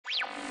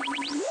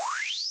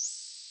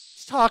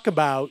talk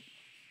about,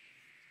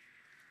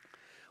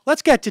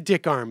 let's get to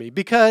Dick Armey,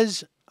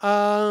 because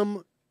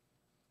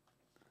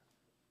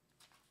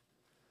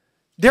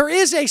there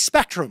is a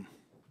spectrum.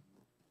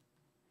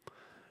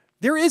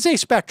 There is a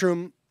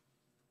spectrum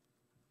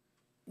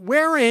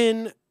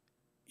wherein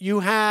you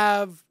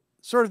have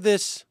sort of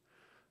this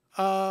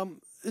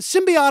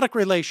symbiotic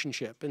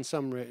relationship in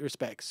some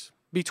respects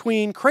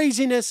between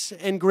craziness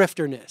and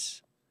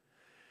grifterness.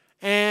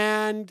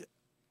 And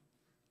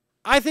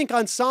I think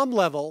on some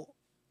level,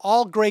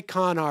 all great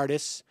con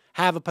artists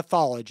have a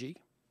pathology.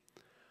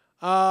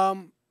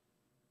 I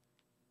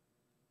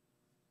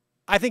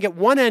think at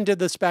one end of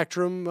the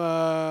spectrum,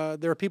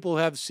 there are people who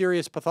have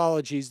serious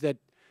pathologies that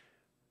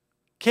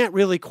can't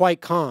really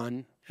quite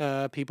con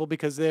people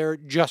because they're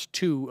just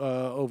too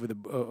over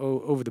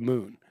the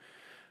moon.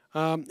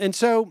 And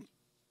so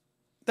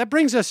that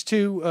brings us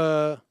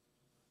to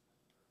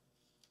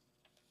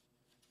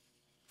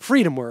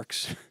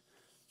FreedomWorks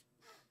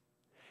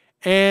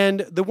and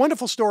the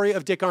wonderful story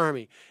of Dick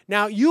Armey.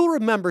 Now, you'll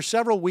remember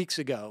several weeks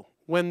ago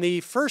when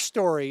the first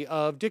story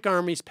of Dick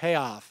Armey's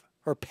payoff,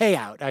 or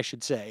payout, I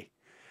should say,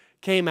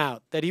 came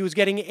out, that he was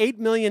getting $8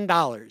 million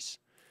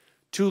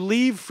to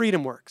leave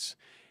FreedomWorks.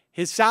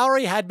 His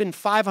salary had been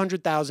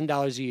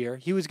 $500,000 a year.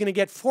 He was going to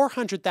get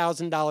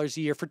 $400,000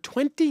 a year for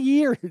 20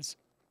 years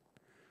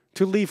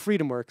to leave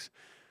FreedomWorks.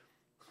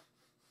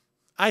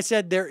 I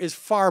said there is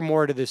far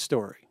more to this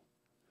story.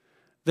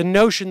 The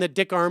notion that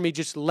Dick Armey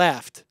just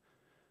left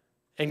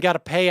and got a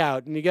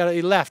payout, and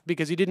he left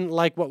because he didn't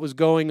like what was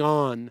going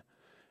on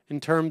in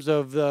terms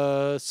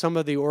of some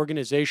of the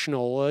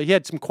organizational. He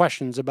had some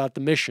questions about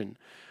the mission.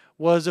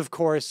 Was of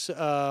course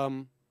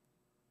not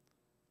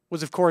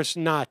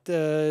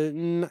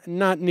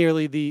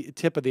nearly the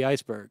tip of the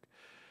iceberg.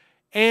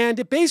 And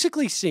it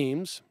basically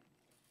seems,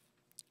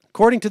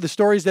 according to the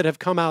stories that have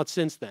come out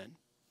since then,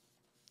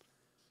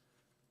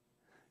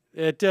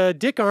 that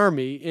Dick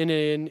Armey, in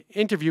an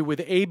interview with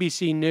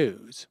ABC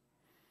News,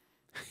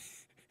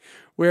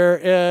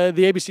 where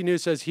the ABC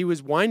News says he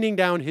was winding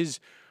down his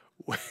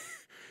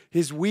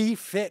Wii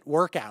Fit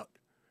workout.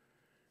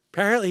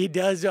 Apparently he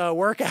does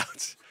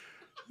workouts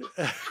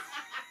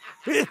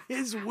with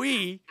his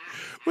Wii,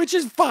 which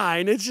is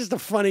fine. It's just a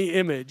funny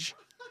image.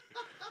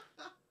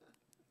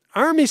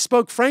 Armey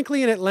spoke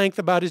frankly and at length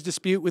about his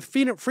dispute with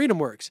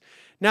FreedomWorks.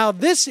 Now,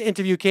 this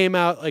interview came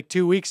out like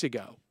 2 weeks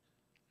ago,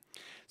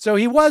 so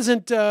he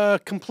wasn't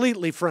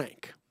completely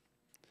frank.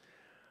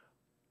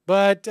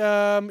 But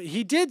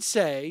he did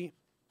say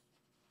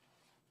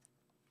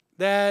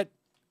that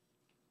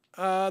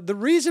the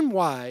reason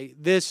why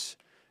this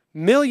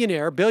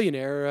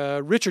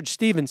billionaire, Richard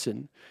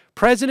Stevenson,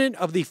 president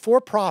of the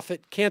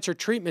for-profit Cancer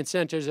Treatment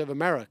Centers of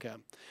America,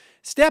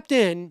 stepped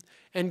in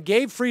and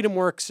gave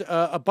FreedomWorks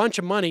a bunch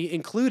of money,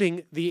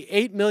 including the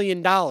 $8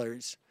 million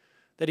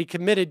that he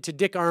committed to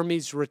Dick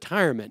Armey's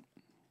retirement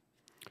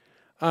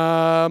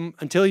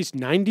until he's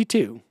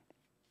 92.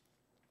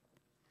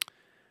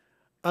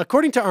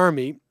 According to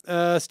Armey,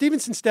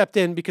 Stevenson stepped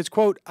in because,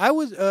 quote,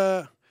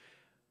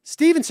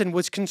 Stevenson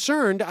was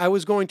concerned I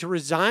was going to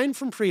resign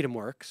from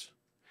FreedomWorks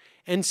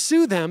and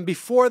sue them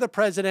before the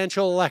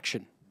presidential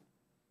election.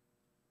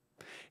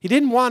 He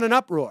didn't want an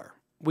uproar.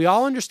 We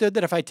all understood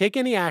that if I take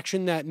any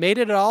action that made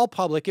it at all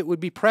public, it would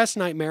be press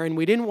nightmare, and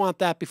we didn't want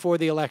that before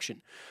the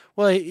election.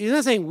 Well, he's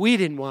not saying we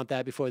didn't want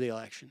that before the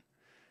election.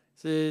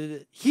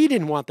 He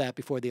didn't want that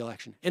before the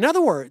election. In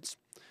other words,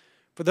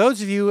 for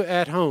those of you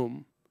at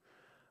home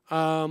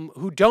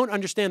who don't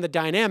understand the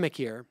dynamic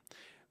here,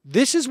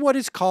 this is what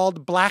is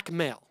called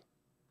blackmail.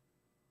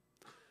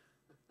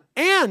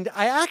 And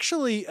I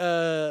actually...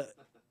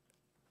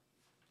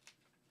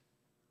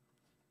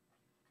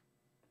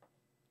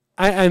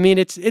 I mean,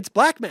 it's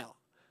blackmail.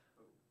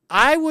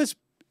 I was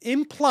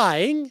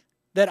implying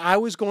that I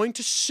was going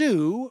to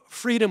sue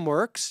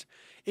FreedomWorks,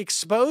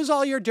 expose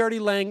all your dirty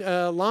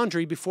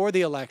laundry before the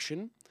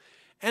election,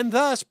 and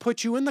thus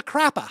put you in the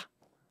crapper.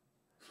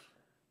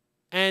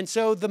 And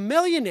so the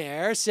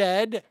millionaire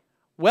said,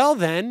 well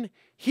then,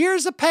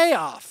 here's a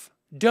payoff.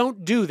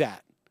 Don't do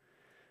that.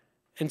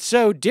 And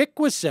so Dick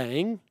was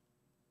saying,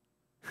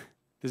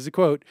 this is a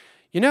quote,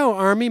 you know,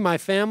 Armey, my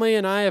family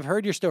and I have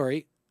heard your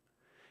story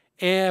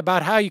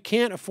about how you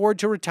can't afford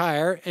to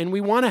retire, and we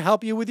want to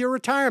help you with your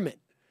retirement.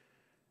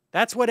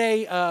 That's what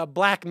a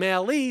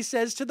blackmailee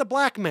says to the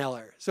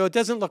blackmailer, so it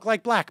doesn't look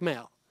like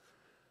blackmail.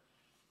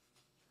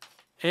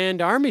 And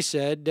Armey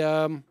said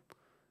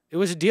it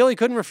was a deal he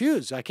couldn't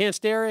refuse. I can't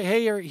stay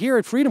here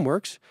at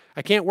FreedomWorks.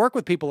 I can't work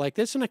with people like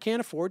this, and I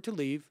can't afford to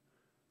leave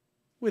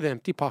with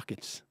empty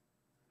pockets.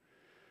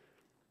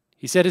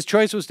 He said his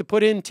choice was to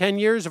put in 10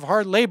 years of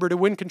hard labor to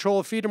win control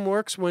of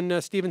FreedomWorks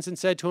when Stevenson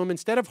said to him,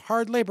 instead of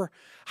hard labor,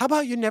 how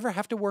about you never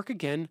have to work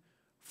again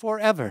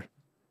forever?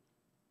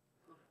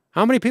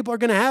 How many people are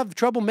going to have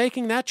trouble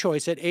making that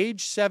choice at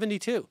age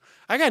 72?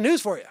 I got news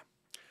for you.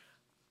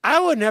 I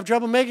wouldn't have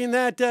trouble making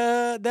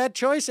that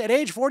choice at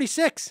age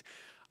 46.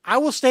 I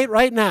will state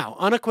right now,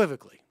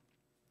 unequivocally,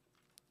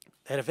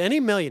 that if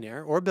any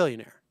millionaire or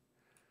billionaire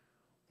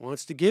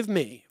wants to give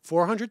me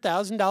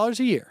 $400,000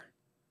 a year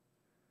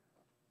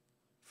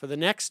for the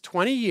next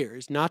 20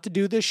 years not to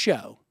do this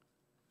show,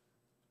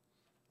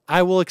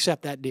 I will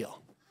accept that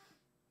deal.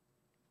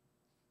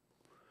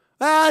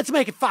 Let's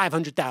make it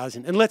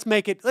 500,000 and let's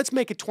make it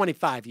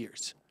 25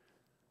 years.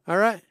 All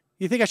right?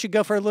 You think I should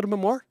go for a little bit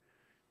more?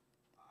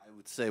 I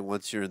would say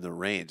once you're in the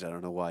range, I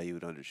don't know why you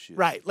would undershoot.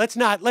 Right. Let's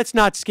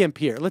not skimp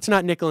here. Let's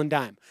not nickel and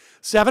dime.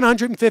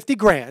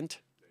 $750,000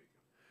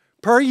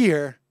 per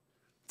year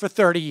for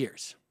 30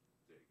 years.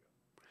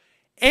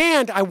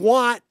 And I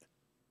want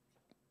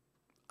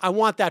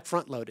that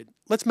front loaded.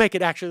 Let's make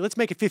it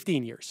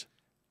 15 years.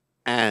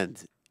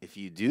 And if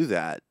you do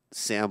that,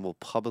 Sam will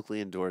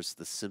publicly endorse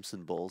the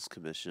Simpson Bowles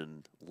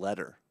Commission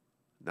letter,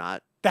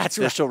 not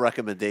official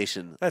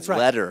recommendation. That's right.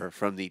 Letter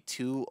from the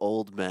two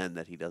old men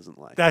that he doesn't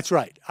like. That's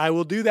right. I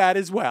will do that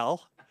as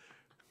well.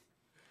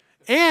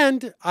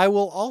 And I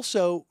will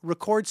also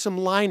record some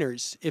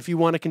liners if you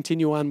want to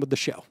continue on with the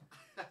show.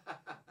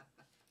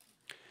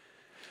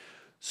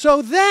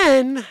 So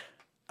then,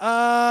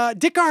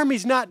 Dick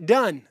Armey's not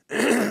done.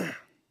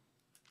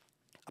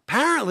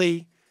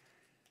 Apparently,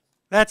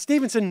 that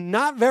Stevenson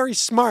not very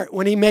smart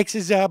when he makes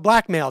his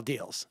blackmail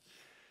deals.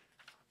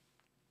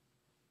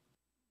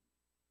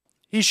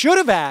 He should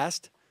have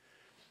asked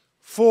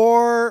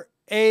for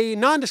a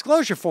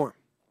non-disclosure form.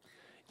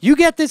 You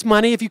get this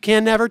money if you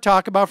can never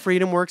talk about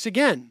FreedomWorks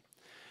again.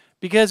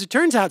 Because it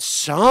turns out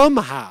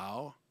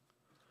somehow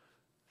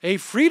a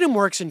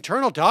FreedomWorks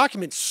internal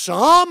document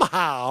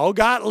somehow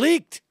got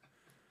leaked.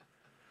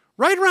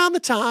 Right around the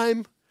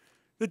time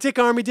that Dick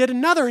Armey did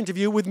another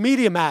interview with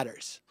Media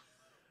Matters,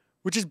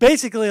 which is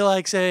basically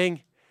like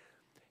saying,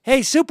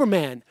 hey,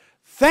 Superman,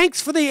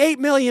 thanks for the $8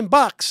 million.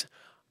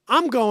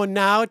 I'm going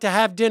now to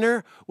have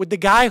dinner with the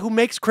guy who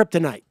makes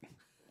kryptonite.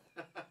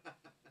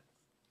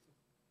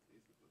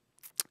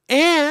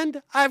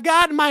 And I've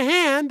got in my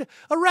hand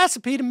a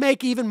recipe to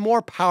make even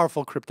more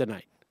powerful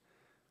kryptonite.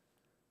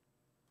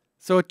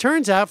 So it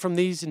turns out from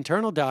these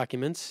internal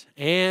documents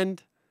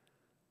and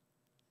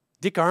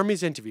Dick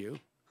Armey's interview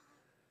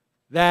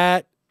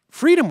that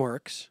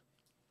FreedomWorks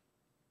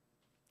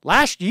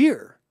last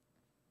year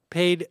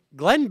paid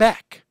Glenn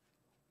Beck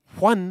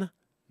 $1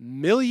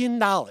 million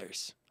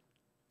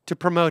to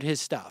promote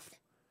his stuff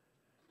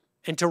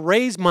and to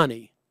raise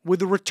money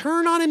with a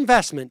return on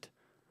investment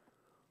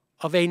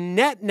of a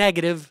net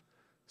negative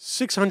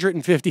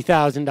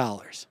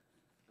 $650,000.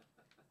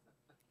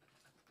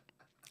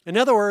 In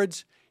other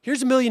words,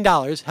 here's $1 million,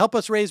 help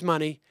us raise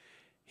money.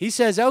 He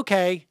says,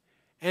 okay,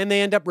 and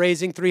they end up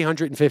raising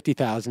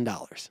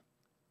 $350,000.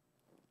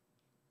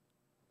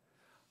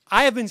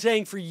 I have been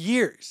saying for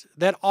years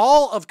that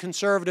all of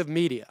conservative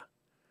media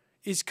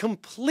is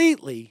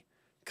completely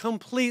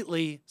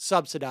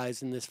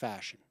subsidized in this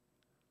fashion.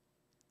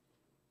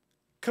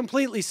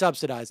 Completely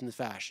subsidized in this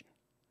fashion.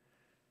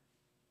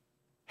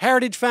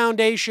 Heritage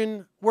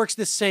Foundation works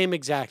the same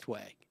exact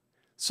way.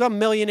 Some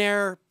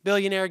millionaire,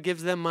 billionaire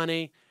gives them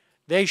money.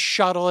 They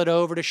shuttle it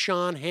over to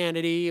Sean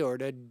Hannity or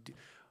to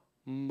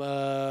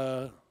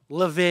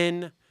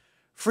Levin.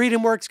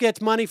 FreedomWorks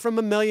gets money from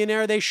a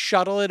millionaire. They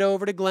shuttle it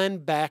over to Glenn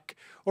Beck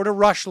or to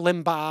Rush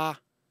Limbaugh.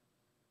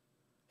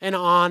 And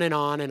on and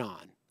on and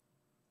on.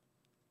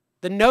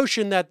 The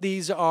notion that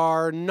these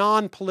are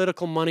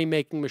non-political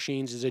money-making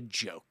machines is a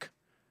joke.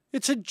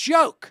 It's a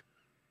joke.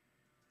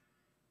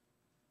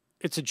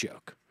 It's a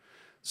joke.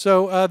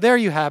 So there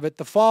you have it,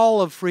 the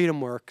fall of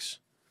FreedomWorks.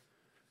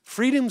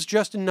 Freedom's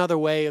just another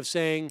way of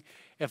saying,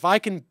 if I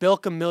can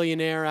bilk a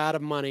millionaire out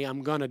of money,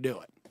 I'm going to do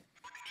it.